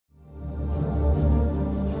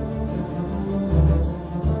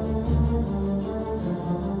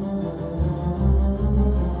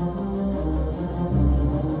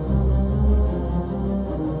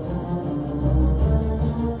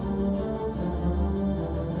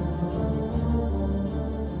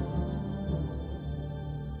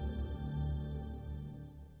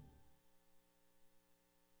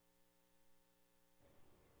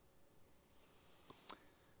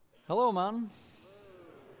Hello, Mountain.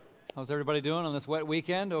 How's everybody doing on this wet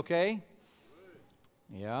weekend? Okay?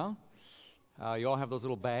 Yeah? You all have those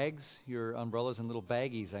little bags, your umbrellas in little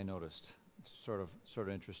baggies, I noticed. It's sort of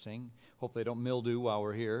interesting. Hope they don't mildew while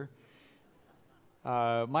we're here.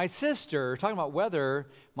 My sister, talking about weather,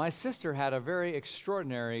 my sister had a very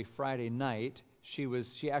extraordinary Friday night.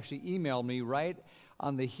 She actually emailed me right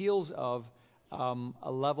on the heels of a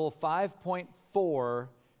level 5.4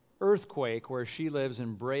 earthquake where she lives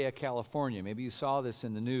in Brea, California. Maybe you saw this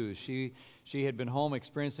in the news. She had been home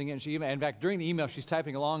experiencing it. And in fact, during the email, she's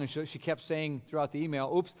typing along, and she kept saying throughout the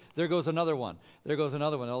email, "Oops, there goes another one. There goes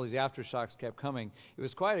another one." All these aftershocks kept coming. It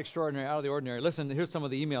was quite extraordinary, out of the ordinary. Listen, here's some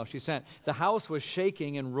of the email she sent. The house was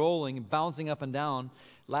shaking and rolling and bouncing up and down.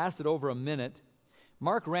 Lasted over a minute.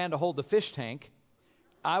 Mark ran to hold the fish tank.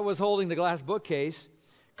 I was holding the glass bookcase.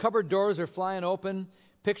 Cupboard doors are flying open.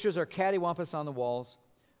 Pictures are cattywampus on the walls.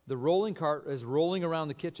 The rolling cart is rolling around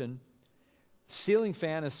the kitchen. Ceiling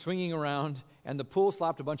fan is swinging around, and the pool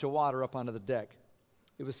slopped a bunch of water up onto the deck.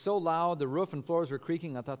 It was so loud, the roof and floors were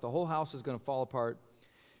creaking, I thought the whole house was going to fall apart.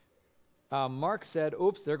 Mark said,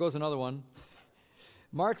 "Oops, there goes another one."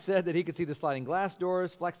 Mark said that he could see the sliding glass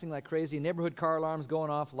doors flexing like crazy, neighborhood car alarms going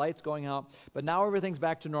off, lights going out, but now everything's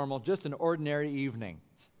back to normal, just an ordinary evening.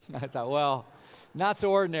 I thought, well, not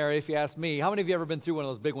so ordinary if you ask me. How many of you ever been through one of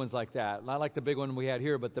those big ones like that? Not like the big one we had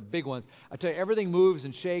here, but the big ones. I tell you, everything moves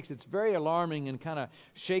and shakes. It's very alarming and kind of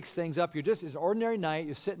shakes things up. It's an ordinary night.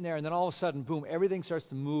 You're sitting there, and then all of a sudden, boom, everything starts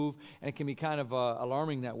to move, and it can be kind of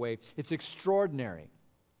alarming that way. It's extraordinary.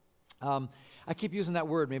 I keep using that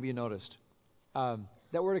word. Maybe you noticed.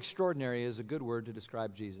 That word extraordinary is a good word to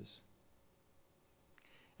describe Jesus.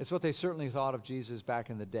 It's what they certainly thought of Jesus back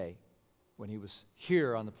in the day when he was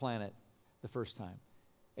here on the planet the first time.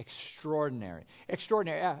 Extraordinary.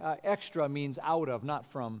 Extraordinary. Extra means out of, not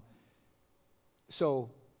from. So,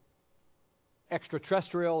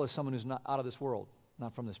 extraterrestrial is someone who's not out of this world,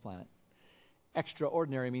 not from this planet.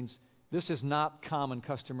 Extraordinary means this is not common,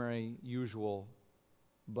 customary, usual,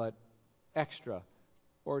 but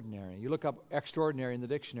extraordinary. You look up extraordinary in the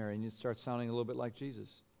dictionary and it starts sounding a little bit like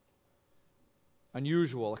Jesus.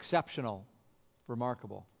 Unusual, exceptional,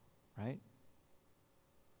 remarkable, right?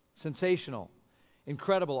 Sensational,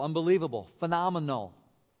 incredible, unbelievable, phenomenal,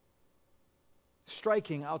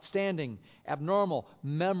 striking, outstanding, abnormal,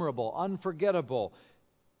 memorable, unforgettable,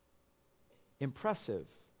 impressive,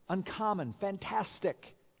 uncommon,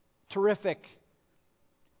 fantastic, terrific,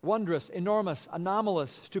 wondrous, enormous,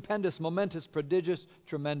 anomalous, stupendous, momentous, prodigious,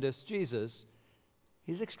 tremendous. Jesus,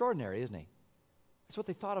 he's extraordinary, isn't he? That's what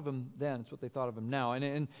they thought of him then. It's what they thought of him now.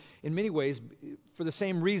 And in many ways, for the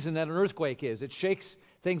same reason that an earthquake is. It shakes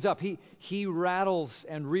things up. He rattles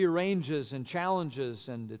and rearranges and challenges,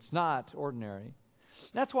 and it's not ordinary.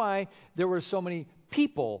 That's why there were so many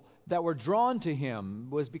people that were drawn to him,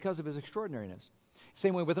 was because of his extraordinariness.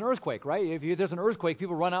 Same way with an earthquake, right? If there's an earthquake,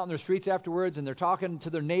 people run out in their streets afterwards and they're talking to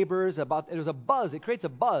their neighbors about, there's a buzz. It creates a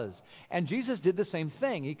buzz. And Jesus did the same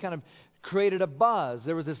thing. He kind of created a buzz.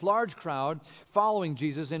 There was this large crowd following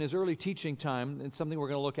Jesus in his early teaching time. It's something we're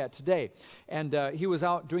going to look at today. And he was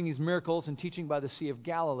out doing these miracles and teaching by the Sea of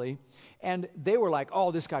Galilee. And they were like,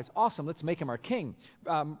 "Oh, this guy's awesome. Let's make him our king."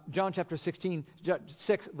 John chapter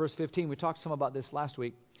 6, verse 15. We talked some about this last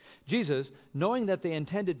week. Jesus, knowing that they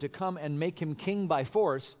intended to come and make him king by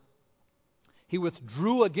force, he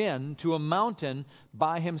withdrew again to a mountain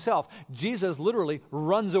by himself. Jesus literally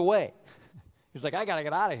runs away. He's like, "I got to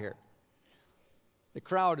get out of here." The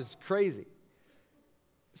crowd is crazy.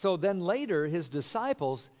 So then later, his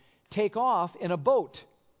disciples take off in a boat,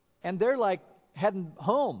 and they're like heading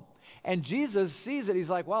home. And Jesus sees it. He's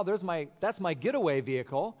like, "Wow, that's my getaway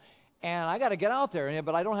vehicle, and I got to get out there,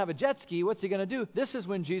 but I don't have a jet ski. What's he going to do?" This is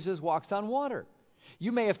when Jesus walks on water.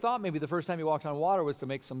 You may have thought maybe the first time he walked on water was to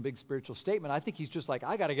make some big spiritual statement. I think he's just like,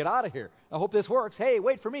 "I got to get out of here. I hope this works. Hey,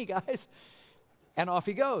 wait for me, guys." And off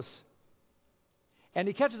he goes. And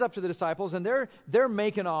he catches up to the disciples, and they're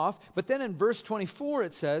making off. But then in verse 24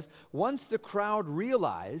 it says, once the crowd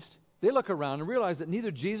realized, they look around and realize that neither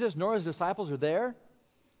Jesus nor his disciples are there.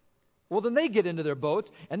 Well, then they get into their boats,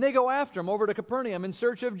 and they go after him over to Capernaum in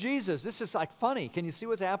search of Jesus. This is like funny. Can you see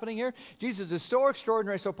what's happening here? Jesus is so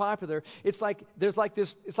extraordinary, so popular. It's like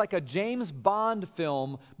a James Bond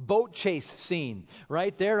film boat chase scene,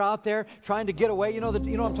 right? They're out there trying to get away. You know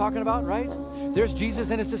what I'm talking about, right? There's Jesus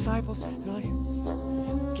and his disciples. They're like,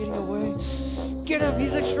 getting away. Get him,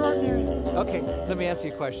 he's extraordinary. Okay, let me ask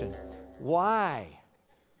you a question. Why?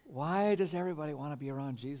 Why does everybody want to be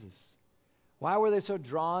around Jesus? Why were they so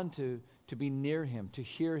drawn to be near him, to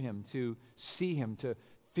hear him, to see him, to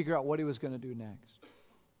figure out what he was going to do next?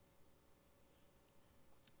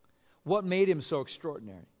 What made him so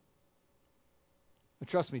extraordinary? And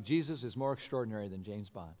trust me, Jesus is more extraordinary than James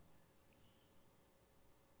Bond.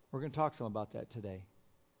 We're going to talk some about that today.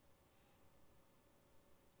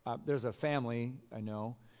 There's a family I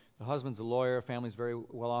know. The husband's a lawyer. Family's very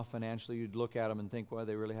well off financially. You'd look at them and think, well,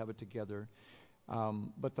 they really have it together.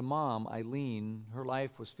 But the mom, Eileen, her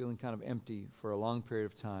life was feeling kind of empty for a long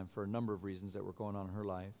period of time for a number of reasons that were going on in her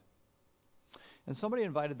life. And somebody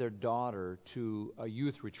invited their daughter to a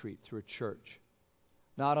youth retreat through a church,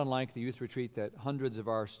 not unlike the youth retreat that hundreds of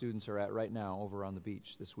our students are at right now over on the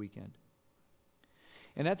beach this weekend.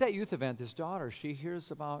 And at that youth event, this daughter, she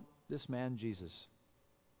hears about this man, Jesus.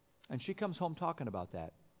 And she comes home talking about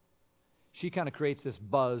that. She kind of creates this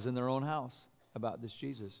buzz in their own house about this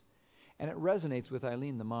Jesus. And it resonates with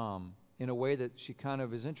Eileen, the mom, in a way that she kind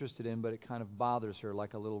of is interested in, but it kind of bothers her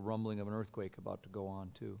like a little rumbling of an earthquake about to go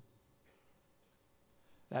on, too.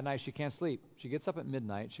 That night she can't sleep. She gets up at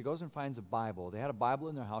midnight. She goes and finds a Bible. They had a Bible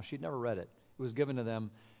in their house. She'd never read it. It was given to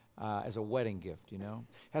them as a wedding gift, It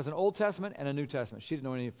has an Old Testament and a New Testament. She didn't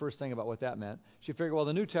know any first thing about what that meant. She figured, well,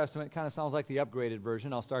 the New Testament kind of sounds like the upgraded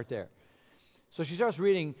version. I'll start there. So she starts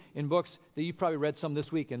reading in books that you've probably read some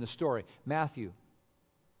this week in the story. Matthew,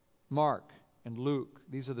 Mark, and Luke.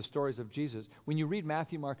 These are the stories of Jesus. When you read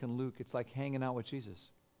Matthew, Mark, and Luke, it's like hanging out with Jesus.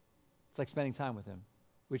 It's like spending time with him,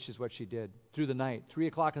 which is what she did. Through the night, 3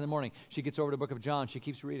 o'clock in the morning, she gets over to the book of John. She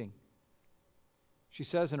keeps reading. She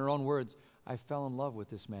says in her own words, I fell in love with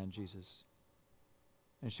this man, Jesus.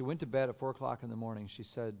 And she went to bed at 4 o'clock in the morning. She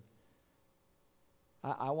said,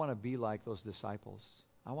 I want to be like those disciples.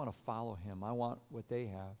 I want to follow him. I want what they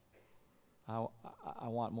have. I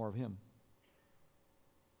want more of him.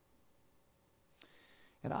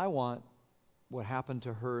 And I want what happened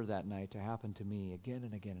to her that night to happen to me again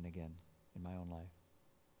and again and again in my own life.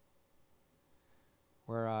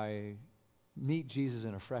 Where I meet Jesus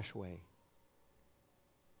in a fresh way.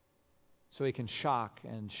 So he can shock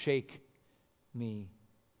and shake me,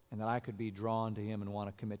 and that I could be drawn to him and want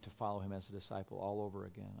to commit to follow him as a disciple all over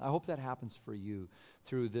again. I hope that happens for you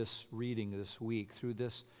through this reading this week, through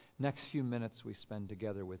this next few minutes we spend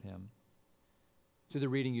together with him, through the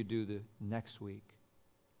reading you do the next week.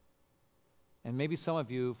 And maybe some of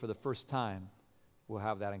you, for the first time, will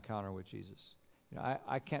have that encounter with Jesus.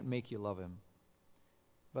 I can't make you love him.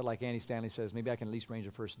 But like Andy Stanley says, maybe I can at least arrange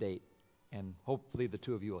a first date, and hopefully the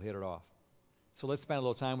two of you will hit it off. So let's spend a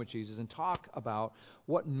little time with Jesus and talk about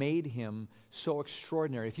what made him so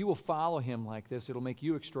extraordinary. If you will follow him like this, it'll make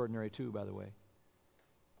you extraordinary too, by the way.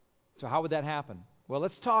 So how would that happen? Well,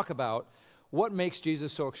 let's talk about what makes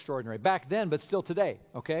Jesus so extraordinary. Back then, but still today,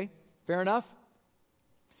 okay? Fair enough?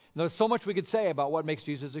 Now, there's so much we could say about what makes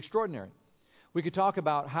Jesus extraordinary. We could talk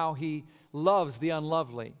about how he loves the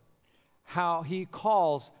unlovely, how he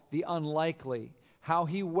calls the unlikely, how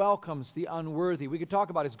he welcomes the unworthy. We could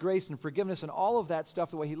talk about his grace and forgiveness and all of that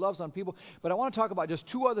stuff, the way he loves on people. But I want to talk about just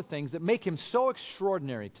two other things that make him so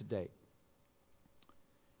extraordinary today.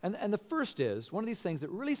 And the first is, one of these things that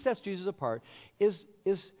really sets Jesus apart is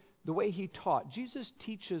the way he taught. Jesus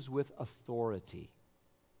teaches with authority.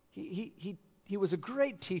 He was a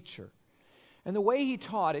great teacher. And the way he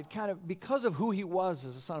taught, it kind of, because of who he was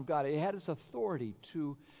as the Son of God, it had its authority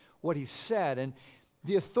to what he said. And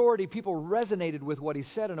the authority, people resonated with what he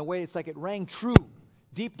said in a way, it's like it rang true.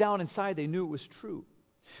 Deep down inside, they knew it was true.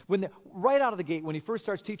 Right out of the gate, when he first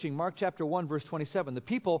starts teaching, Mark chapter 1, verse 27, the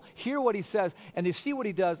people hear what he says, and they see what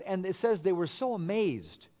he does, and it says they were so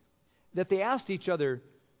amazed that they asked each other,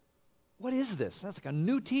 what is this? That's like a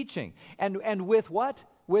new teaching. And with what?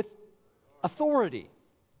 With authority.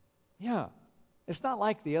 Yeah. It's not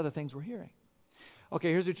like the other things we're hearing. Okay,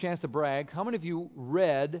 here's your chance to brag. How many of you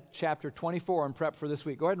read chapter 24 in prep for this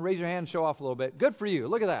week? Go ahead and raise your hand and show off a little bit. Good for you.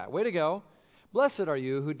 Look at that. Way to go. Blessed are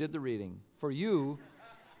you who did the reading. For you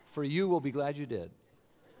will be glad you did.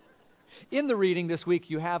 In the reading this week,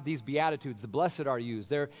 you have these Beatitudes, the blessed are yous.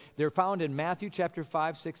 They're found in Matthew chapter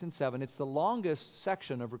 5, 6, and 7. It's the longest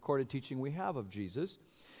section of recorded teaching we have of Jesus.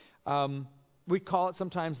 We call it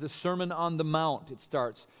sometimes the Sermon on the Mount. It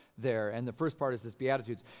starts there, and the first part is this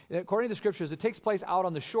Beatitudes. According to the Scriptures, it takes place out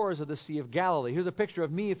on the shores of the Sea of Galilee. Here's a picture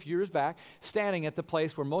of me a few years back, standing at the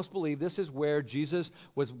place where most believe this is where Jesus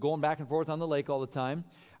was going back and forth on the lake all the time.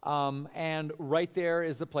 And right there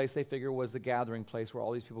is the place they figure was the gathering place where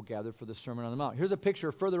all these people gathered for the Sermon on the Mount. Here's a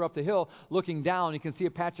picture further up the hill, looking down. You can see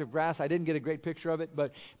a patch of grass. I didn't get a great picture of it,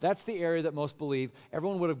 but that's the area that most believe.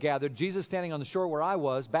 Everyone would have gathered. Jesus standing on the shore where I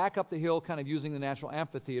was, back up the hill, kind of using the natural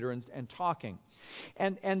amphitheater and talking.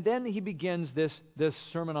 And then he begins this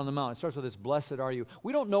Sermon on the Mount. It starts with this, blessed are you.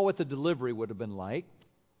 We don't know what the delivery would have been like.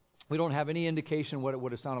 We don't have any indication what it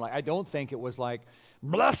would have sounded like. I don't think it was like,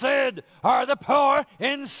 Blessed are the poor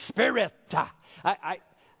in spirit.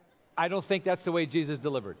 I don't think that's the way Jesus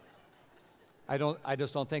delivered. I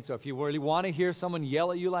just don't think so. If you really want to hear someone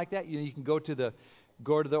yell at you like that, you can go to the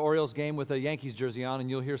Orioles game with a Yankees jersey on, and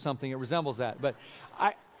you'll hear something that resembles that. But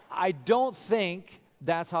I don't think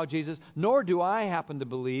that's how Jesus, nor do I happen to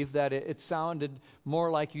believe that it sounded more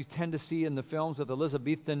like you tend to see in the films with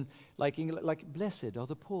Elizabethan, like blessed are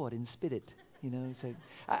the poor in spirit. So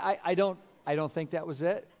I don't think that was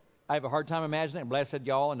it. I have a hard time imagining it. Blessed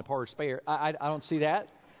y'all and the poor spare. I don't see that.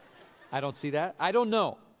 I don't see that. I don't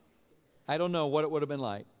know what it would have been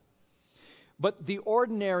like. But the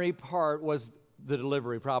ordinary part was the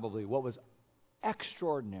delivery, probably. What was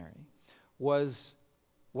extraordinary was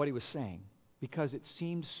what he was saying, because it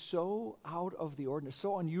seemed so out of the ordinary,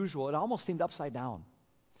 so unusual. It almost seemed upside down.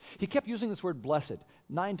 He kept using this word blessed.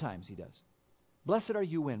 9 times he does. Blessed are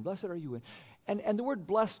you when, blessed are you when. And the word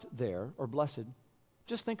blessed there, or blessed,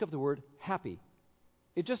 just think of the word happy.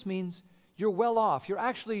 It just means you're well off. You're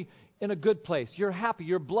actually in a good place. You're happy.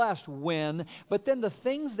 You're blessed when. But then the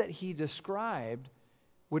things that he described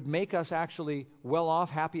would make us actually well off,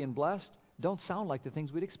 happy, and blessed don't sound like the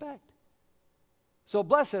things we'd expect. So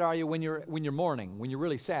blessed are you when you're mourning, when you're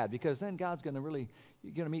really sad, because then you're going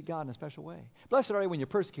to meet God in a special way. Blessed are you when you're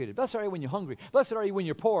persecuted. Blessed are you when you're hungry. Blessed are you when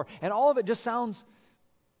you're poor. And all of it just sounds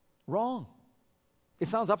wrong. It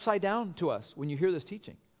sounds upside down to us when you hear this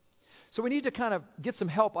teaching. So we need to kind of get some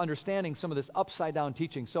help understanding some of this upside down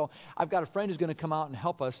teaching. So I've got a friend who's going to come out and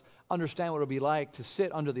help us understand what it'll be like to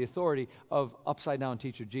sit under the authority of upside down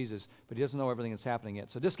teacher Jesus, but he doesn't know everything that's happening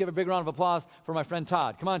yet. So just give a big round of applause for my friend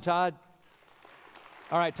Todd. Come on, Todd.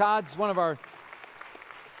 All right, Todd's one of our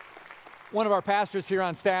pastors here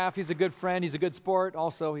on staff. He's a good friend. He's a good sport.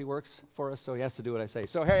 Also, he works for us, so he has to do what I say.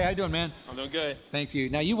 So, Harry, how you doing, man? I'm doing good. Thank you.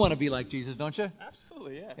 Now, you want to be like Jesus, don't you?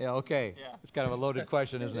 Absolutely, yeah. Yeah, okay. Yeah. It's kind of a loaded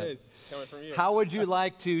question, isn't it? It is. Coming from you. How would you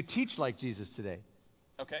like to teach like Jesus today?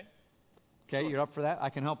 Okay. Okay, Sure. You're up for that? I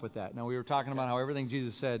can help with that. Now, we were talking about how everything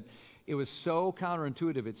Jesus said, it was so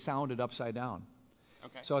counterintuitive, it sounded upside down.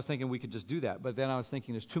 Okay. So I was thinking we could just do that. But then I was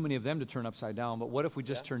thinking there's too many of them to turn upside down. But what if we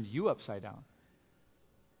just turned you upside down?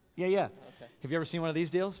 Yeah. Okay. Have you ever seen one of these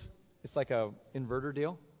deals? It's like a inverter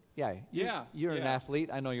deal. Yeah. You're an athlete.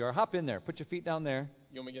 I know you are. Hop in there. Put your feet down there.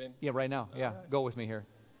 You want me to get in? Yeah, right now. All Yeah. right. Go with me here.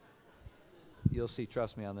 You'll see.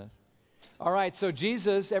 Trust me on this. All right. So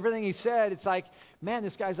Jesus, everything he said, it's like, man,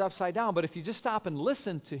 this guy's upside down. But if you just stop and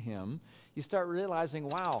listen to him, you start realizing,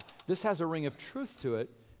 wow, this has a ring of truth to it.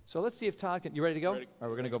 So let's see if Todd can. You ready to go? Ready. All right,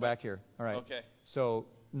 we're going to go back here. All right. Okay. So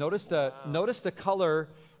notice the color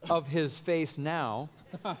of his face now,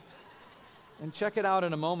 and check it out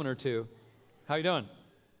in a moment or two. How you doing?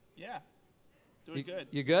 Yeah. Doing good.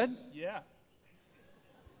 You good? Yeah.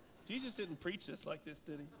 Jesus didn't preach this like this,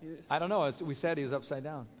 did he? I don't know. We said he was upside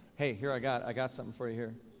down. Hey, here I got something for you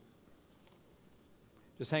here.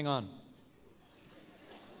 Just hang on.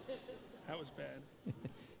 That was bad.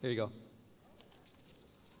 Here you go.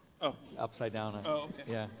 Oh. Upside down. Oh,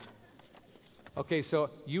 okay. Yeah. Okay,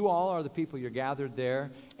 so you all are the people. You're gathered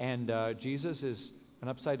there, and Jesus is an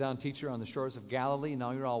upside-down teacher on the shores of Galilee.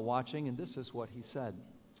 Now you're all watching, and this is what he said.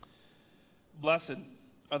 Blessed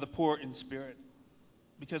are the poor in spirit,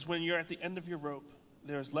 because when you're at the end of your rope,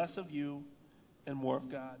 there is less of you and more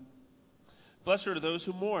of God. Blessed are those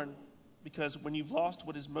who mourn, because when you've lost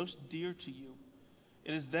what is most dear to you,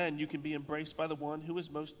 it is then you can be embraced by the one who is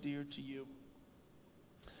most dear to you.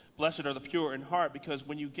 Blessed are the pure in heart, because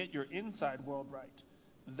when you get your inside world right,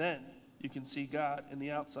 then you can see God in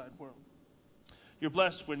the outside world. You're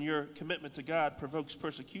blessed when your commitment to God provokes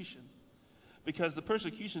persecution, because the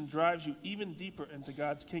persecution drives you even deeper into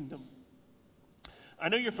God's kingdom. I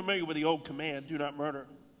know you're familiar with the old command, do not murder,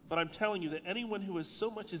 but I'm telling you that anyone who is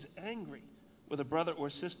so much as angry with a brother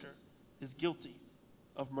or sister is guilty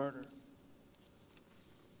of murder.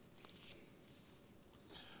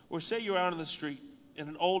 Or say you're out on the street and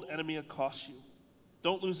an old enemy accosts you.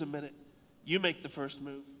 Don't lose a minute. You make the first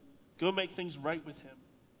move. Go make things right with him.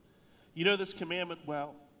 You know this commandment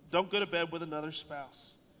well. Don't go to bed with another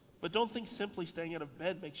spouse. But don't think simply staying out of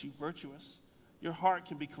bed makes you virtuous. Your heart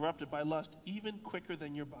can be corrupted by lust even quicker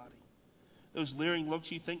than your body. Those leering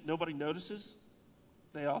looks you think nobody notices,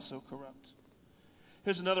 they also corrupt.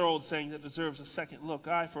 Here's another old saying that deserves a second look.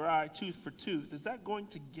 Eye for eye, tooth for tooth. Is that going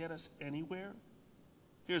to get us anywhere?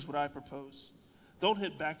 Here's what I propose. Don't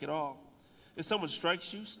hit back at all. If someone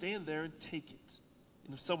strikes you, stand there and take it.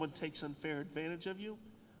 And if someone takes unfair advantage of you,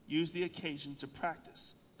 use the occasion to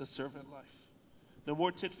practice the servant life. No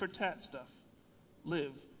more tit-for-tat stuff.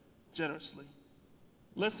 Live generously.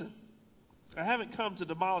 Listen, I haven't come to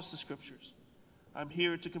demolish the scriptures. I'm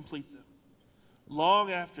here to complete them.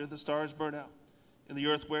 long after the stars burn out and the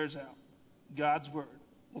earth wears out, God's word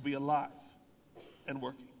will be alive and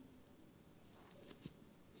working.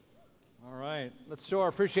 All right. Let's show our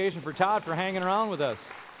appreciation for Todd for hanging around with us.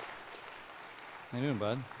 How you doing,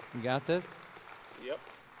 bud? You got this? Yep.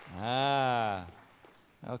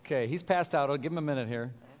 Okay. He's passed out. I'll give him a minute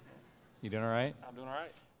here. You doing all right? I'm doing all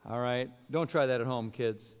right. All right. Don't try that at home,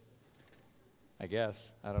 kids. I guess.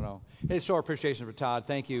 I don't know. Hey, show our appreciation for Todd.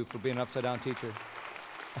 Thank you for being an upside-down teacher.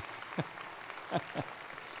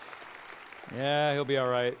 Yeah, he'll be all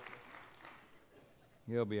right.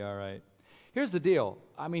 He'll be all right. Here's the deal.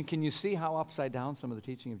 I mean, can you see how upside down some of the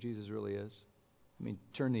teaching of Jesus really is? I mean,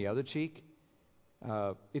 turn the other cheek.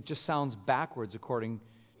 It just sounds backwards according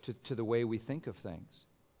to the way we think of things.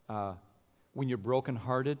 When you're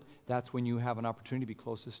brokenhearted, that's when you have an opportunity to be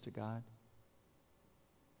closest to God.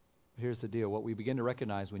 Here's the deal. What we begin to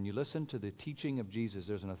recognize when you listen to the teaching of Jesus,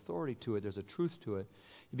 there's an authority to it, there's a truth to it.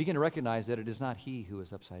 You begin to recognize that it is not He who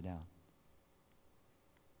is upside down.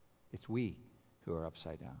 It's we who are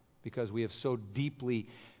upside down because we have so deeply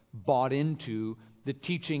bought into the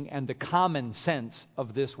teaching and the common sense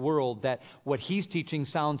of this world that what He's teaching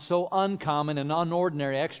sounds so uncommon and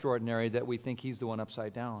unordinary, extraordinary that we think He's the one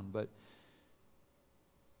upside down. But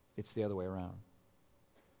it's the other way around.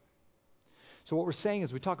 So what we're saying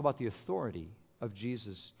is we talk about the authority of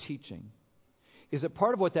Jesus' teaching. Is that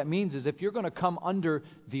part of what that means is if you're going to come under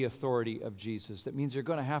the authority of Jesus, that means you're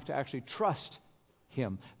going to have to actually trust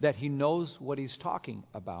Him, that He knows what He's talking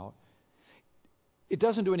about. It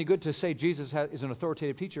doesn't do any good to say Jesus is an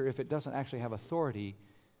authoritative teacher if it doesn't actually have authority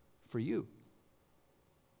for you.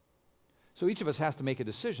 So each of us has to make a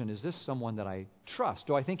decision. Is this someone that I trust?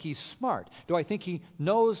 Do I think he's smart? Do I think he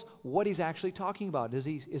knows what he's actually talking about? Is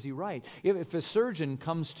he right? If a surgeon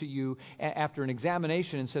comes to you after an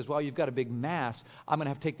examination and says, well, you've got a big mass, I'm going to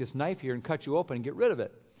have to take this knife here and cut you open and get rid of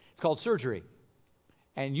it. It's called surgery.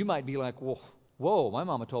 And you might be like, whoa, my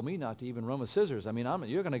mama told me not to even run with scissors. I mean,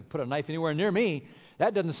 you're going to put a knife anywhere near me.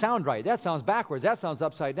 That doesn't sound right. That sounds backwards. That sounds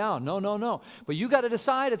upside down. No. But you got to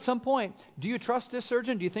decide at some point, do you trust this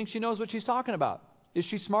surgeon? Do you think she knows what she's talking about? Is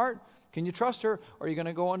she smart? Can you trust her? Or are you going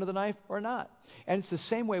to go under the knife or not? And it's the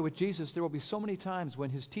same way with Jesus. There will be so many times when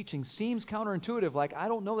His teaching seems counterintuitive, like, I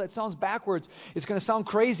don't know, that sounds backwards. It's going to sound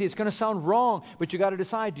crazy. It's going to sound wrong. But you got to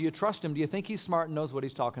decide, do you trust Him? Do you think He's smart and knows what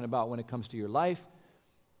He's talking about when it comes to your life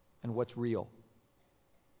and what's real?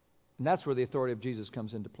 And that's where the authority of Jesus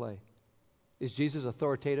comes into play. Is Jesus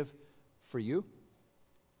authoritative for you?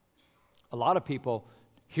 A lot of people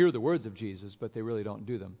hear the words of Jesus, but they really don't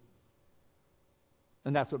do them.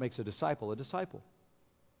 And that's what makes a disciple.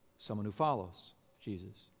 Someone who follows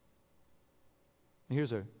Jesus. And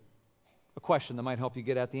here's a question that might help you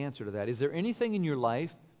get at the answer to that. Is there anything in your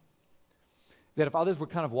life that if others were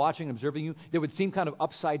kind of watching and observing you, that would seem kind of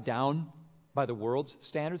upside down by the world's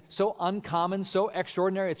standards? So uncommon, so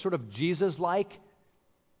extraordinary, it's sort of Jesus-like.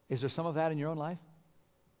 Is there some of that in your own life?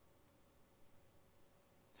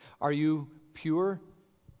 Are you pure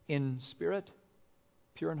in spirit?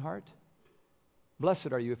 Pure in heart?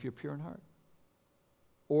 Blessed are you if you're pure in heart.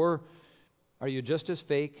 Or are you just as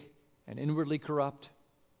fake and inwardly corrupt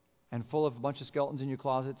and full of a bunch of skeletons in your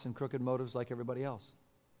closets and crooked motives like everybody else?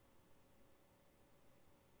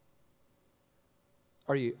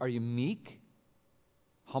 Are you meek,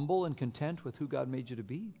 humble, and content with who God made you to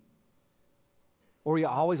be? Or are you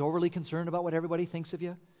always overly concerned about what everybody thinks of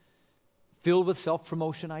you? Filled with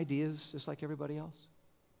self-promotion ideas just like everybody else?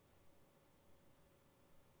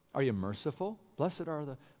 Are you merciful? Blessed are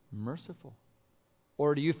the merciful.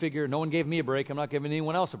 Or do you figure, no one gave me a break, I'm not giving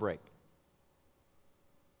anyone else a break?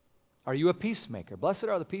 Are you a peacemaker? Blessed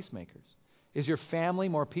are the peacemakers. Is your family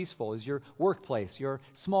more peaceful? Is your workplace, your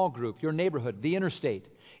small group, your neighborhood, the interstate,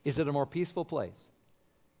 is it a more peaceful place?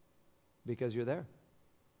 Because you're there.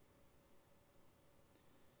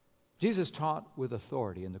 Jesus taught with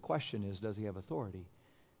authority, and the question is, does He have authority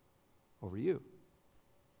over you?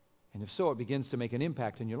 And if so, it begins to make an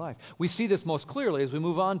impact in your life. We see this most clearly as we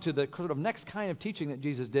move on to the sort of next kind of teaching that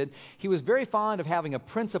Jesus did. He was very fond of having a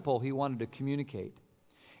principle He wanted to communicate.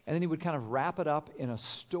 And then He would kind of wrap it up in a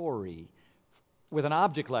story with an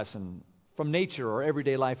object lesson from nature or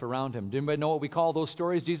everyday life around Him. Do anybody know what we call those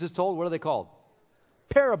stories Jesus told? What are they called?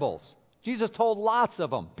 Parables. Jesus told lots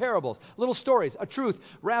of them, parables, little stories, a truth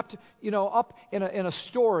wrapped, up in a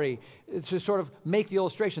story to sort of make the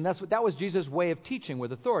illustration. That was Jesus' way of teaching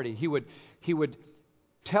with authority. He would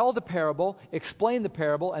tell the parable, explain the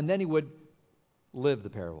parable, and then He would live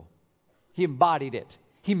the parable. He embodied it.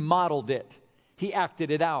 He modeled it. He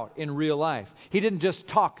acted it out in real life. He didn't just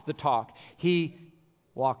talk the talk. He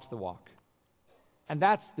walked the walk. And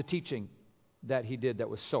that's the teaching that he did that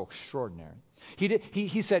was so extraordinary.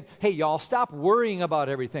 He said, hey, y'all, stop worrying about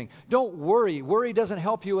everything. Don't worry. Worry doesn't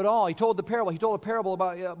help you at all. He told a parable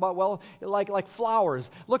about like flowers.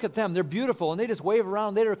 Look at them. They're beautiful, and they just wave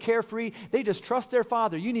around. They're carefree. They just trust their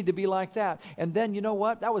Father. You need to be like that. And then, you know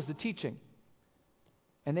what? That was the teaching.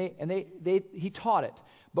 And he taught it.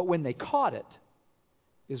 But when they caught it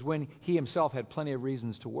is when he himself had plenty of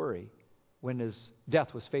reasons to worry, when his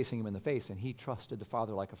death was facing him in the face, and he trusted the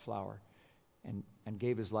Father like a flower and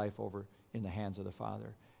gave his life over in the hands of the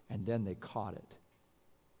Father. And then they caught it.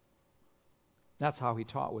 That's how he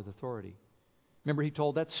taught with authority. Remember, he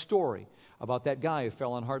told that story about that guy who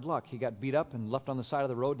fell on hard luck. He got beat up and left on the side of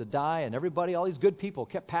the road to die, and everybody, all these good people,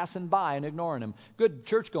 kept passing by and ignoring him. Good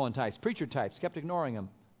church-going types, preacher types, kept ignoring him,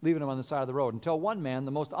 leaving him on the side of the road, until one man,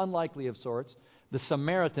 the most unlikely of sorts, the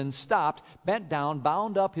Samaritan, stopped, bent down,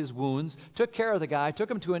 bound up his wounds, took care of the guy,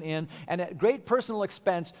 took him to an inn, and at great personal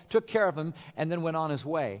expense took care of him, and then went on his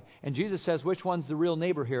way. And Jesus says, which one's the real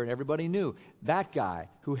neighbor here? And everybody knew that guy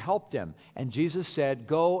who helped him. And Jesus said,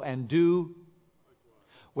 go and do.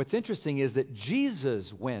 What's interesting is that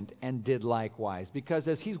Jesus went and did likewise, because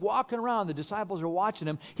as he's walking around, the disciples are watching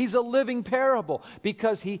him. He's a living parable,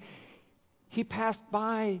 because he passed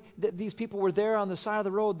by. These people were there on the side of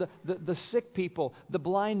the road, the sick people, the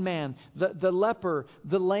blind man, the leper,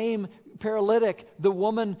 the lame paralytic, the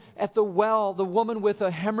woman at the well, the woman with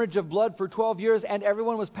a hemorrhage of blood for 12 years, and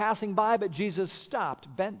everyone was passing by, but Jesus stopped,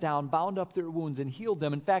 bent down, bound up their wounds, and healed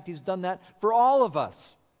them. In fact, he's done that for all of us,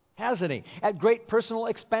 hasn't he? At great personal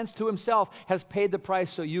expense to himself, has paid the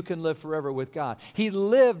price so you can live forever with God. He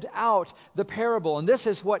lived out the parable, and this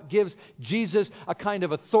is what gives Jesus a kind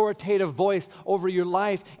of authoritative voice over your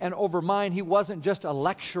life and over mine. He wasn't just a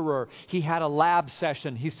lecturer. He had a lab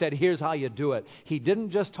session. He said, here's how you do it. He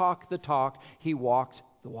didn't just talk the talk, he walked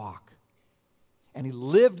the walk. And he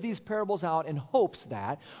lived these parables out in hopes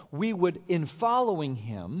that we would, in following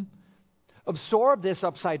him, absorb this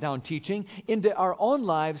upside-down teaching into our own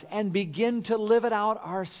lives and begin to live it out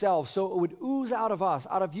ourselves, so it would ooze out of us,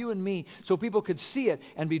 out of you and me, so people could see it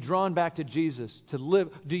and be drawn back to Jesus. To live.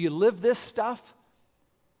 Do you live this stuff?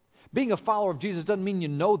 Being a follower of Jesus doesn't mean you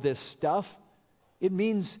know this stuff. It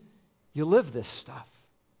means you live this stuff.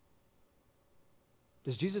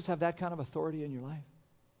 Does Jesus have that kind of authority in your life?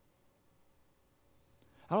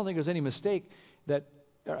 I don't think there's any mistake that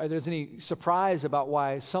there's any surprise about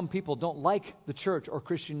why some people don't like the church or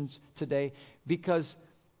Christians today, because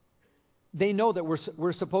they know that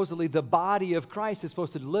we're supposedly the body of Christ is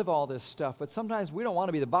supposed to live all this stuff. But sometimes we don't want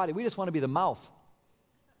to be the body. We just want to be the mouth.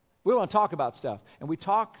 We want to talk about stuff. And we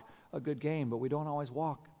talk a good game, but we don't always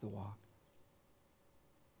walk the walk.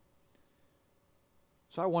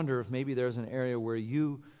 So I wonder if maybe there's an area where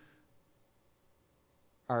you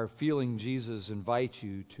are feeling Jesus invite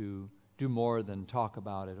you to do more than talk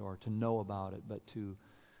about it or to know about it, but to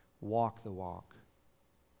walk the walk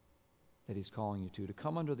that he's calling you to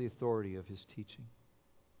come under the authority of his teaching.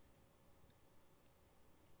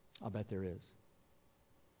 I'll bet there is.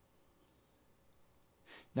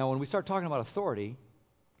 Now, when we start talking about authority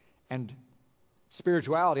and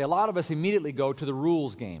spirituality, a lot of us immediately go to the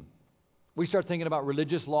rules game. We start thinking about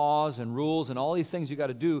religious laws and rules and all these things you got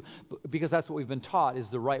to do, because that's what we've been taught is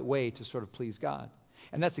the right way to sort of please God.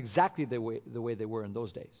 And that's exactly the way they were in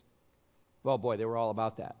those days. Well, boy, they were all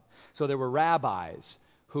about that. So there were rabbis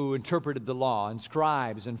who interpreted the law, and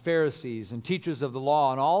scribes and Pharisees and teachers of the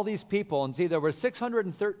law, and all these people. And see, there were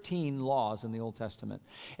 613 laws in the Old Testament.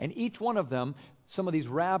 And each one of them, some of these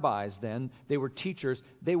rabbis then, they were teachers,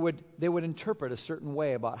 they would interpret a certain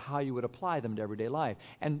way about how you would apply them to everyday life.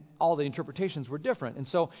 And all the interpretations were different. And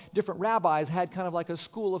so different rabbis had kind of like a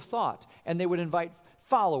school of thought. And they would invite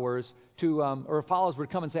followers to, or followers would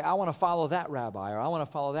come and say, I want to follow that rabbi, or I want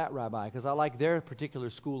to follow that rabbi because I like their particular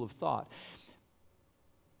school of thought.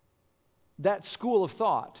 That school of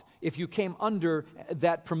thought, if you came under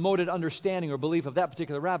that promoted understanding or belief of that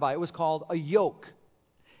particular rabbi, it was called a yoke.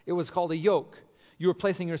 It was called a yoke. You were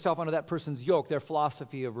placing yourself under that person's yoke, their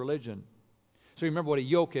philosophy of religion. So you remember what a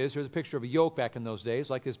yoke is. There's a picture of a yoke back in those days,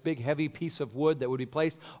 like this big heavy piece of wood that would be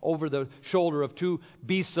placed over the shoulder of two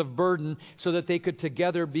beasts of burden so that they could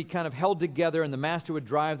together be kind of held together, and the master would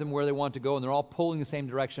drive them where they want to go, and they're all pulling the same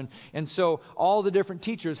direction. And so all the different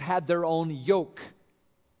teachers had their own yoke.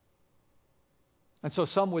 And so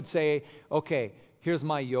some would say, okay, here's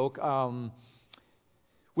my yoke.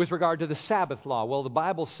 With regard to the Sabbath law, well, the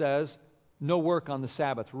Bible says no work on the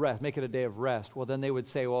Sabbath, rest, make it a day of rest. Well, then they would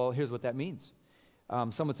say, well, here's what that means.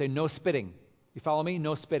 Some would say no spitting. You follow me?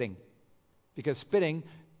 No spitting. Because spitting,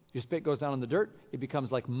 your spit goes down in the dirt, it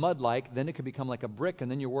becomes like mud-like, then it can become like a brick,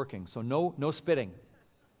 and then you're working. So no spitting.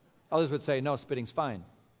 Others would say, no, spitting's fine.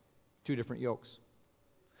 2 different yokes.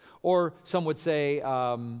 Or some would say,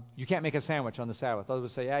 you can't make a sandwich on the Sabbath. Others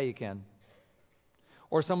would say, yeah, you can.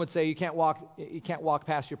 Or some would say, you can't walk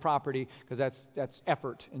past your property because that's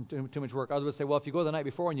effort and too much work. Others would say, well, if you go the night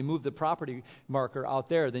before and you move the property marker out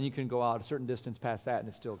there, then you can go out a certain distance past that and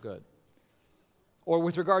it's still good. Or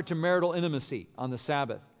with regard to marital intimacy on the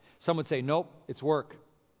Sabbath, some would say, nope, it's work.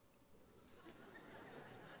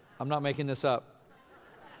 I'm not making this up.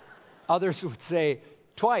 Others would say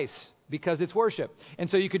twice because it's worship. And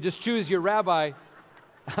so you could just choose your rabbi.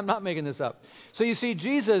 I'm not making this up. So you see,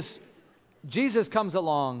 Jesus comes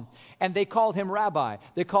along, and they called him rabbi.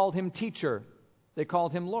 They called him teacher. They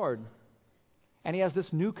called him Lord. And he has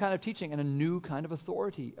this new kind of teaching and a new kind of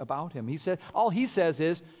authority about him. All he says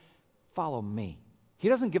is, follow me. He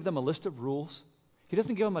doesn't give them a list of rules. He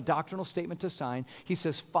doesn't give them a doctrinal statement to sign. He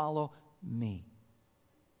says, follow me.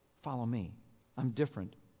 Follow me. I'm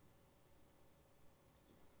different.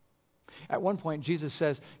 At one point, Jesus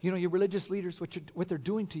says, your religious leaders, what they're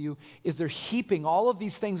doing to you is they're heaping all of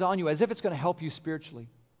these things on you as if it's going to help you spiritually.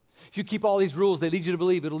 If you keep all these rules, they lead you to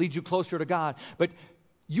believe it'll lead you closer to God. But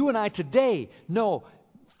you and I today know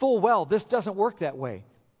full well this doesn't work that way.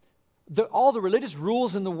 All the religious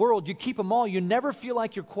rules in the world, you keep them all. You never feel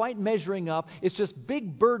like you're quite measuring up. It's just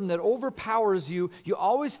big burden that overpowers you. You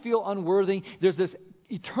always feel unworthy. There's this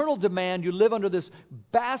eternal demand. You live under this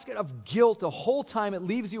basket of guilt the whole time. It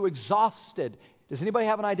leaves you exhausted. Does anybody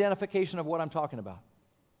have an identification of what I'm talking about?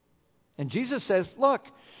 And Jesus says, look,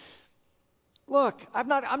 I'm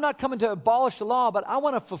not coming to abolish the law, but I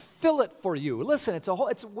want to fulfill it for you. Listen,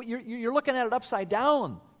 you're looking at it upside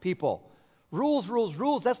down, people. Rules, rules,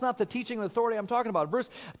 rules. That's not the teaching and authority I'm talking about. Verse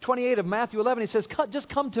 28 of Matthew 11, he says, just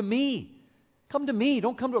come to me. Come to me.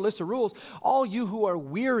 Don't come to a list of rules. All you who are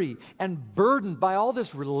weary and burdened by all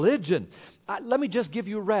this religion, let me just give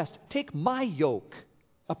you rest. Take my yoke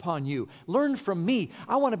upon you. Learn from me.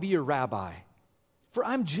 I want to be your rabbi. For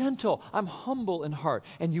I'm gentle, I'm humble in heart,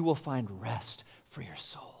 and you will find rest for your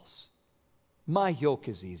souls. My yoke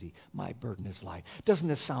is easy. My burden is light. Doesn't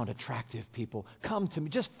this sound attractive, people? Come to me.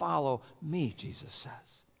 Just follow me, Jesus says.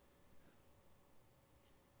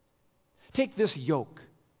 Take this yoke.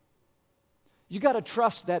 You got to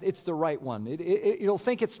trust that it's the right one. You'll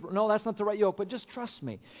think no, that's not the right yoke, but just trust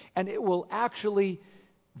me. And it will actually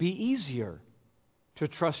be easier to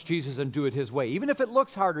trust Jesus and do it His way. Even if it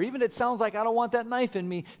looks harder, even if it sounds like I don't want that knife in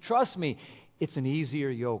me, trust me, it's an easier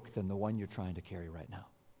yoke than the one you're trying to carry right now.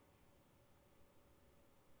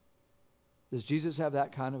 Does Jesus have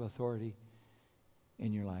that kind of authority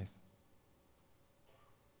in your life?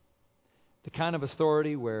 The kind of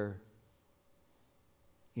authority where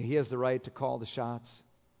He has the right to call the shots.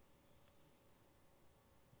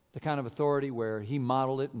 The kind of authority where He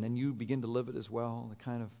modeled it and then you begin to live it as well. The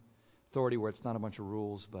kind of authority where it's not a bunch of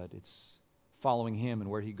rules, but it's following Him, and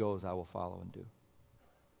where He goes, I will follow and do.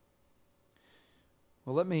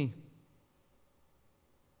 Well, let me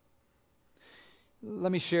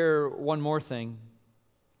share one more thing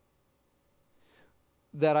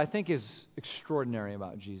that I think is extraordinary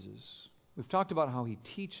about Jesus. We've talked about how He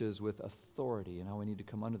teaches with authority and how we need to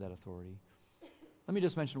come under that authority. Let me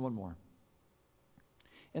just mention one more.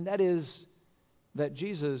 And that is that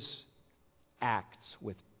Jesus acts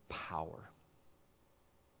with power.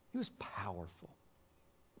 He was powerful.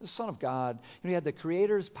 The Son of God, He had the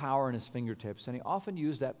Creator's power in His fingertips, and He often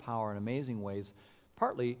used that power in amazing ways.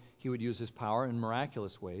 Partly, He would use His power in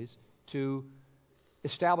miraculous ways to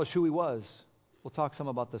establish who He was. We'll talk some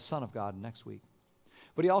about the Son of God next week.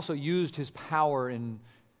 But He also used His power in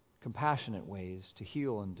compassionate ways to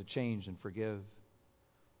heal and to change and forgive.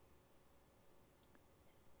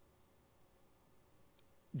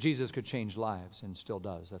 Jesus could change lives and still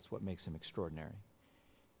does. That's what makes Him extraordinary.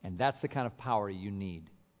 And that's the kind of power you need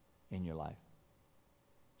in your life.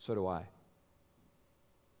 So do I.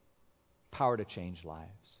 Power to change lives.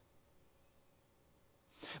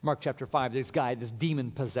 Mark chapter 5, this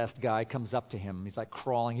demon-possessed guy comes up to him. He's like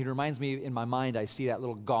crawling. He reminds me, in my mind, I see that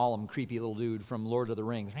little Gollum, creepy little dude from Lord of the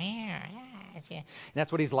Rings. And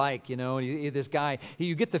that's what he's like, this guy.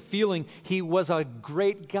 You get the feeling he was a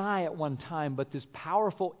great guy at one time, but this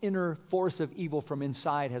powerful inner force of evil from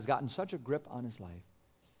inside has gotten such a grip on his life.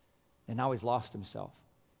 And now he's lost himself.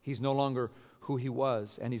 He's no longer who he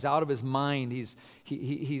was, and he's out of his mind.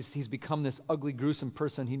 He's become this ugly, gruesome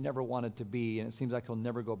person he never wanted to be, and it seems like he'll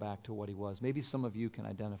never go back to what he was. Maybe some of you can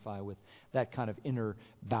identify with that kind of inner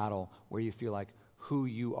battle where you feel like who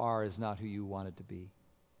you are is not who you wanted to be,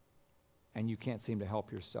 and you can't seem to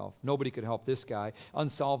help yourself. Nobody could help this guy.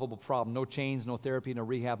 Unsolvable problem. No chains, no therapy, no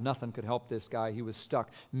rehab. Nothing could help this guy. He was stuck,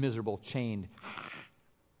 miserable, chained.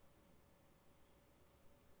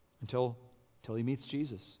 until he meets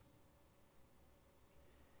Jesus.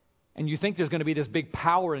 And you think there's going to be this big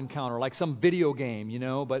power encounter, like some video game,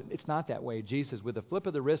 but it's not that way. Jesus, with a flip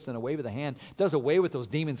of the wrist and a wave of the hand, does away with those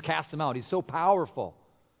demons, casts them out. He's so powerful.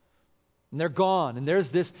 And they're gone. And there's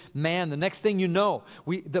this man. The next thing you know,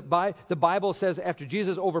 the Bible says after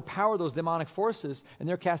Jesus overpowered those demonic forces and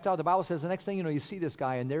they're cast out, the Bible says the next thing you know, you see this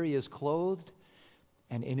guy and there he is clothed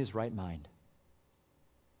and in his right mind.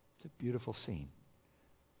 It's a beautiful scene.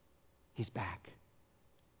 He's back.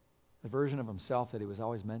 The version of himself that he was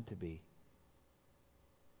always meant to be.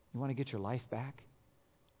 You want to get your life back?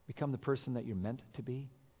 Become the person that you're meant to be?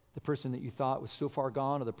 The person that you thought was so far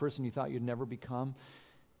gone, or the person you thought you'd never become?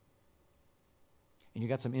 And you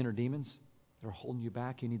got some inner demons that are holding you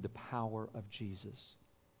back? You need the power of Jesus.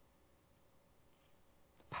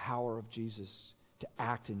 The power of Jesus to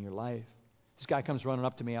act in your life. This guy comes running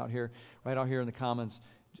up to me right out here in the Commons,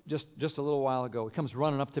 just a little while ago. He comes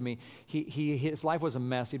running up to me. His life was a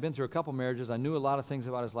mess. He'd been through a couple marriages. I knew a lot of things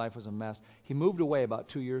about his life was a mess. He moved away about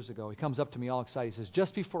 2 years ago. He comes up to me all excited. He says,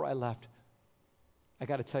 just before I left, I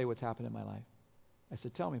got to tell you what's happened in my life. I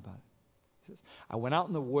said, tell me about it. He says, I went out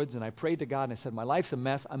in the woods and I prayed to God and I said, my life's a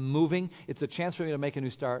mess. I'm moving. It's a chance for me to make a new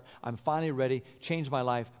start. I'm finally ready. Change my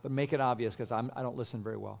life, but make it obvious because I don't listen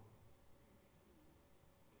very well.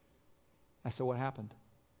 I said, what happened?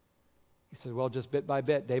 He said, well, just bit by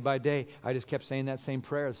bit, day by day, I just kept saying that same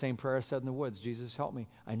prayer I said in the woods. Jesus, help me.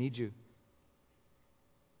 I need you.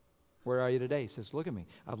 Where are you today? He says, look at me.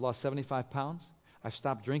 I've lost 75 pounds. I've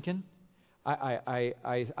stopped drinking.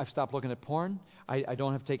 I've stopped looking at porn. I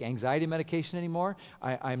don't have to take anxiety medication anymore.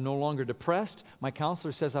 I'm no longer depressed. My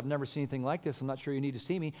counselor says I've never seen anything like this. I'm not sure you need to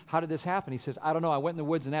see me. How did this happen? He says, I don't know. I went in the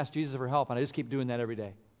woods and asked Jesus for help, and I just keep doing that every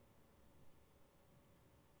day.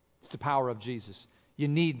 It's the power of Jesus. You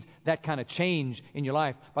need that kind of change in your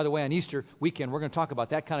life. By the way, on Easter weekend, we're going to talk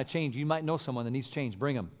about that kind of change. You might know someone that needs change.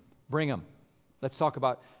 Bring them. Bring them. Let's talk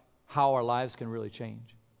about how our lives can really change.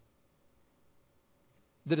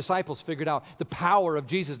 The disciples figured out the power of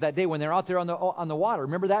Jesus that day when they're out there on the water.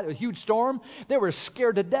 Remember that? A huge storm? They were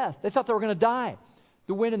scared to death. They thought they were going to die.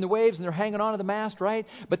 The wind and the waves, and they're hanging on to the mast, right?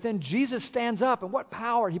 But then Jesus stands up, and what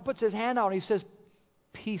power? He puts his hand out, and he says,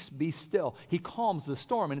 peace, be still. He calms the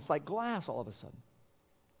storm, and it's like glass all of a sudden.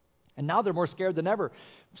 And now they're more scared than ever,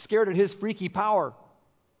 scared at his freaky power.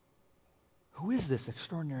 Who is this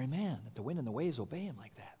extraordinary man that the wind and the waves obey him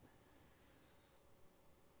like that?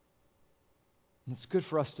 And it's good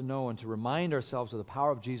for us to know and to remind ourselves of the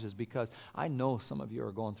power of Jesus, because I know some of you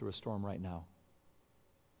are going through a storm right now.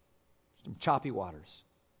 Some choppy waters.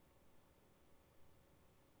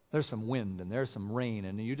 There's some wind and there's some rain,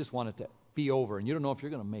 and you just want it to be over, and you don't know if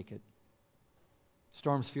you're going to make it.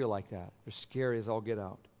 Storms feel like that. They're scary as all get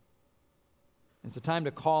out. It's a time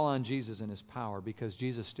to call on Jesus and his power, because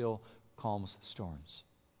Jesus still calms storms.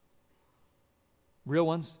 Real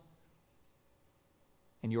ones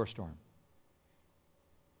and your storm.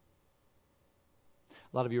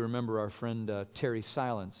 A lot of you remember our friend Terry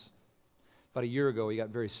Silence. About a year ago, he got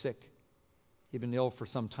very sick. He'd been ill for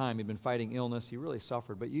some time. He'd been fighting illness. He really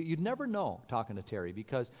suffered. But you'd never know talking to Terry,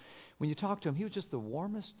 because when you talk to him, he was just the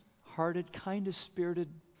warmest-hearted, kindest-spirited,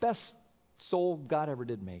 best soul God ever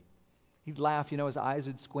did make. He'd laugh, his eyes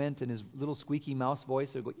would squint, and his little squeaky mouse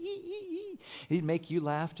voice would go, ee, ee, ee. He'd make you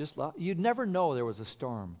laugh, just laugh. You'd never know there was a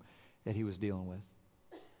storm that he was dealing with,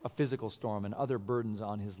 a physical storm and other burdens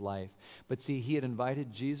on his life. But see, he had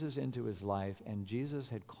invited Jesus into his life, and Jesus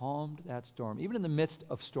had calmed that storm. Even in the midst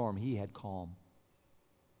of storm, he had calm.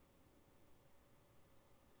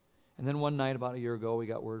 And then one night, about a year ago, we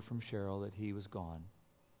got word from Cheryl that he was gone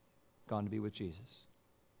to be with Jesus.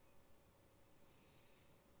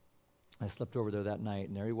 I slept over there that night,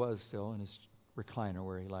 and there he was still in his recliner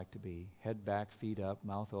where he liked to be. Head back, feet up,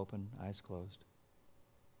 mouth open, eyes closed.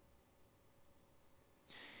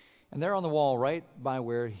 And there on the wall, right by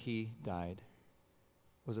where he died,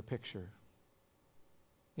 was a picture.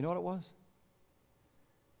 You know what it was?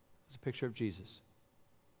 It was a picture of Jesus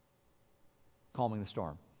calming the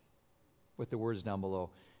storm with the words down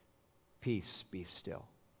below, peace, be still.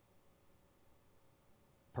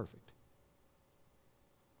 Perfect.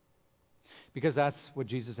 Because that's what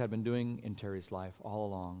Jesus had been doing in Terry's life all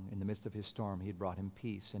along. In the midst of his storm, he had brought him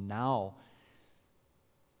peace. And now,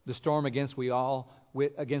 the storm against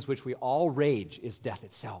which we all rage is death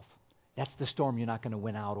itself. That's the storm you're not going to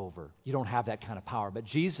win out over. You don't have that kind of power. But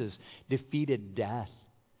Jesus defeated death.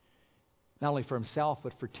 Not only for himself,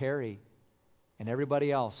 but for Terry and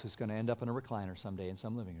everybody else who's going to end up in a recliner someday in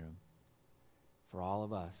some living room. For all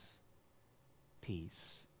of us,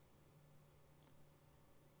 peace.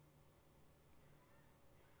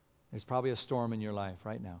 There's probably a storm in your life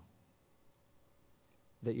right now.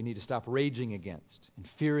 that you need to stop raging against and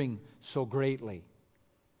fearing so greatly.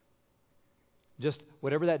 Just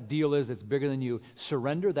whatever that deal is that's bigger than you,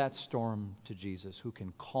 surrender that storm to Jesus, who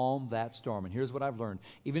can calm that storm. And here's what I've learned.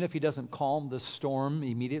 Even if he doesn't calm the storm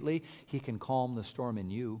immediately, he can calm the storm in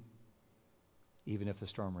you, even if the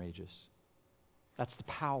storm rages. That's the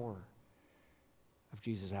power of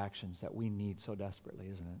Jesus' actions that we need so desperately,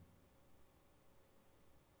 isn't it?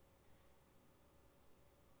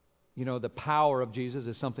 You know, the power of Jesus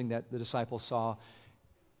is something that the disciples saw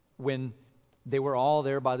when they were all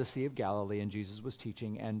there by the Sea of Galilee and Jesus was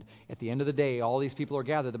teaching. And at the end of the day, all these people are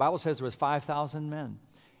gathered. The Bible says there was 5,000 men.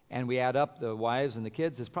 And we add up the wives and the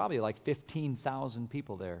kids, it's probably like 15,000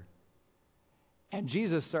 people there. And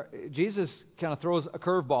Jesus kind of throws a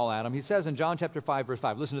curveball at them. He says in John chapter 5, verse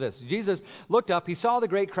 5, listen to this. Jesus looked up, he saw the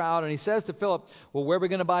great crowd, and he says to Philip, well, where are we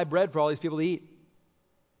going to buy bread for all these people to eat?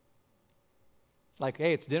 Like,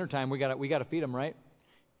 hey, it's dinner time. We got to feed them, right?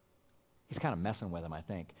 He's kind of messing with them, I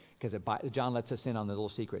think, because John lets us in on the little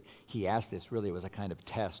secret. He asked this. Really, it was a kind of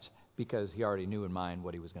test because he already knew in mind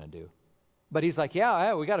what he was going to do. But he's like,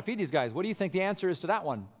 yeah, we got to feed these guys. What do you think the answer is to that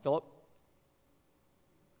one, Philip?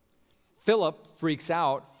 Philip freaks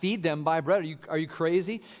out. Feed them by bread. Are you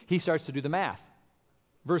crazy? He starts to do the math.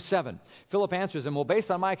 Verse 7, Philip answers him, well,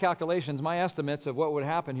 based on my calculations, my estimates of what would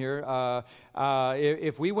happen here,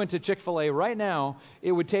 if we went to Chick-fil-A right now,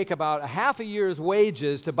 it would take about half a year's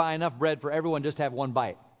wages to buy enough bread for everyone just to have one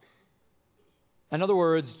bite. In other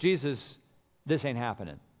words, Jesus, this ain't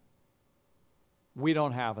happening. We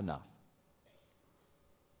don't have enough.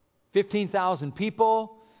 15,000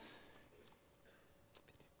 people,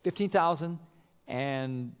 15,000,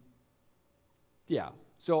 and yeah.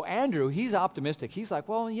 So Andrew, he's optimistic. He's like,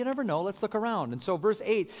 well, you never know. Let's look around. And so verse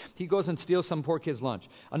 8, he goes and steals some poor kid's lunch.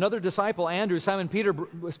 Another disciple, Andrew, Simon Peter,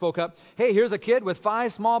 spoke up. Hey, here's a kid with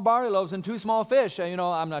 5 small barley loaves and 2 small fish.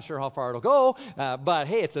 I'm not sure how far it'll go, but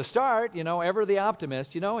hey, it's a start. Ever the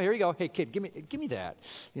optimist. Here you go. Hey, kid, give me that.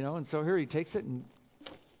 And so here he takes it and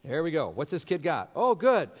there we go. What's this kid got? Oh,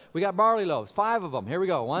 good. We got barley loaves, 5 of them. Here we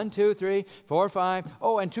go. 1, 2, 3, 4, 5.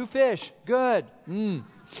 Oh, and 2 fish. Good. I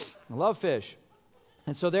love fish.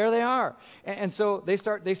 And so there they are. And so they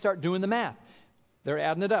start doing the math. They're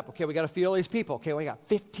adding it up. Okay, we got to feed all these people. Okay, we got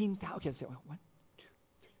 15,000. Okay, so 1, 2,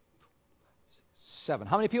 3, 4, 5, 6, 7.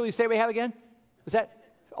 How many people do you say we have again? Was that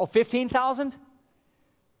 15,000?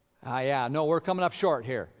 Yeah. No, we're coming up short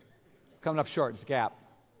here. Coming up short. It's a gap.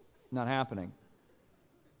 Not happening.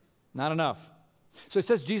 Not enough. So it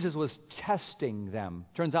says Jesus was testing them.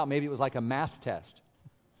 Turns out maybe it was like a math test,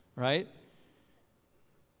 right?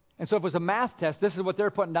 And so if it was a math test, this is what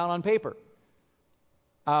they're putting down on paper.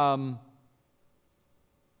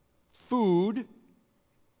 Food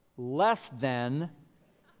less than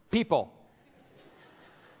people.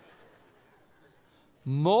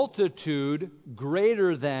 Multitude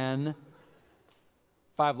greater than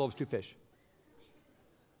 5 loaves, 2 fish.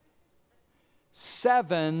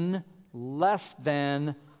 7 less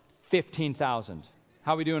than 15,000.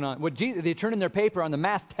 How are we doing on? They turn in their paper on the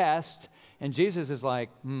math test. And Jesus is like,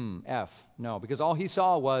 F. No, because all he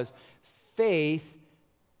saw was faith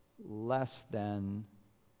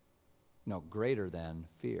greater than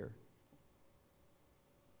fear.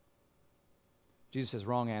 Jesus says,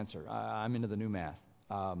 wrong answer. I'm into the new math.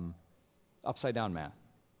 Upside down math.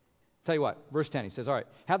 Tell you what, verse 10, he says, all right,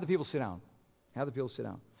 have the people sit down. Have the people sit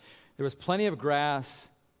down. There was plenty of grass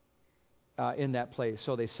in that place,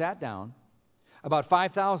 so they sat down. About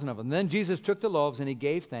 5,000 of them. Then Jesus took the loaves and he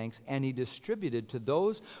gave thanks and he distributed to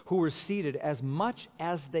those who were seated as much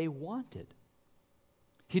as they wanted.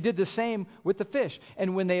 He did the same with the fish.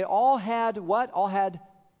 And when they all had what? All had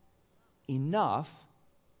enough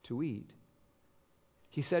to eat.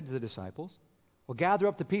 He said to the disciples, well, gather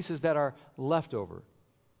up the pieces that are left over.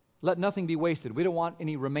 Let nothing be wasted. We don't want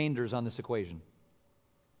any remainders on this equation.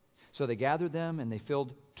 So they gathered them and they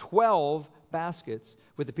filled 12 baskets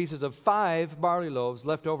with the pieces of 5 barley loaves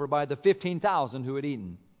left over by the 15,000 who had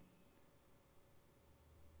eaten.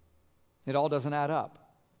 It all doesn't add up.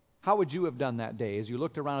 How would you have done that day as you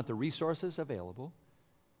looked around at the resources available,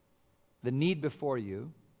 the need before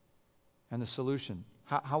you, and the solution?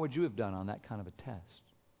 How would you have done on that kind of a test,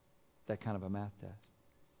 that kind of a math test?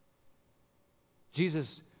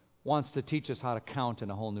 Jesus wants to teach us how to count in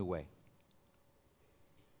a whole new way.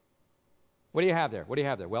 What do you have there?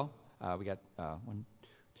 Well, we got 1, 2, 3, 4,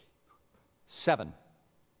 7.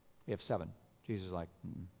 We have 7. Jesus is like,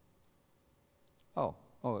 Oh,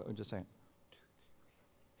 just a second.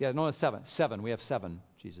 Yeah, no, it's 7. 7. We have 7,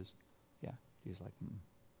 Jesus. Yeah, Jesus is like,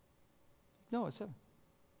 No, it's 7.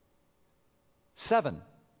 7.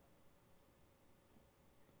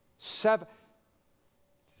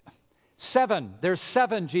 7. There's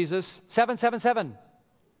 7, Jesus. 7, 7, 7.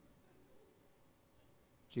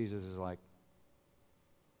 Jesus is like,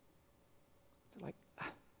 I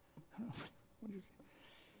don't know. What is it?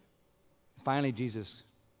 Finally, Jesus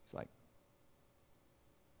is like,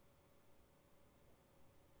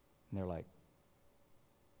 and they're like,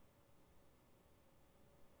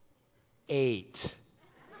 8.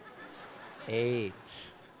 8.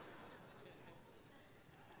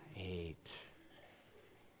 8.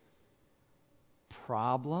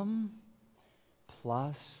 Problem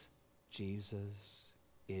plus Jesus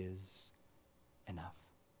is enough.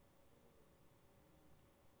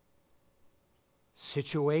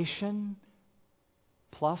 Situation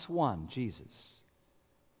plus 1, Jesus,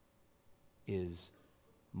 is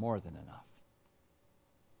more than enough.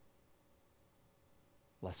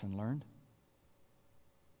 Lesson learned?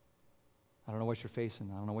 I don't know what you're facing.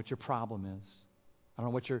 I don't know what your problem is. I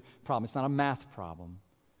don't know what your problem. It's not a math problem.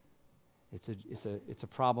 It's a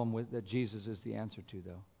problem that Jesus is the answer to,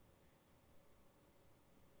 though.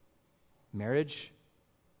 Marriage,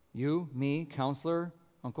 you, me, counselor,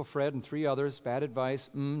 Uncle Fred, and 3 others, bad advice,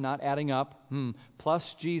 not adding up,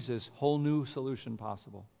 plus Jesus, whole new solution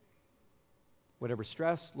possible. Whatever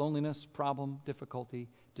stress, loneliness, problem, difficulty,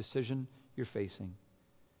 decision you're facing,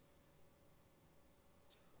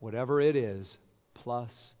 whatever it is,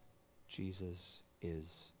 plus Jesus is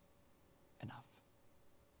enough.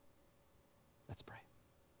 Let's pray.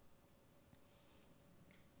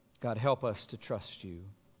 God, help us to trust you,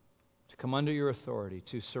 to come under your authority,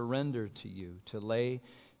 to surrender to you, to lay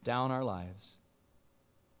down our lives,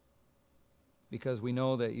 because we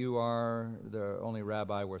know that you are the only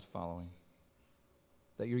rabbi worth following,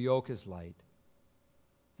 that your yoke is light,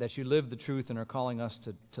 that you live the truth and are calling us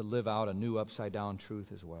to live out a new upside-down truth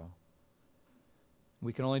as well.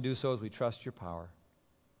 We can only do so as we trust your power.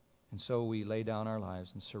 And so we lay down our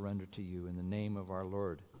lives and surrender to you in the name of our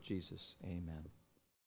Lord Jesus. Amen.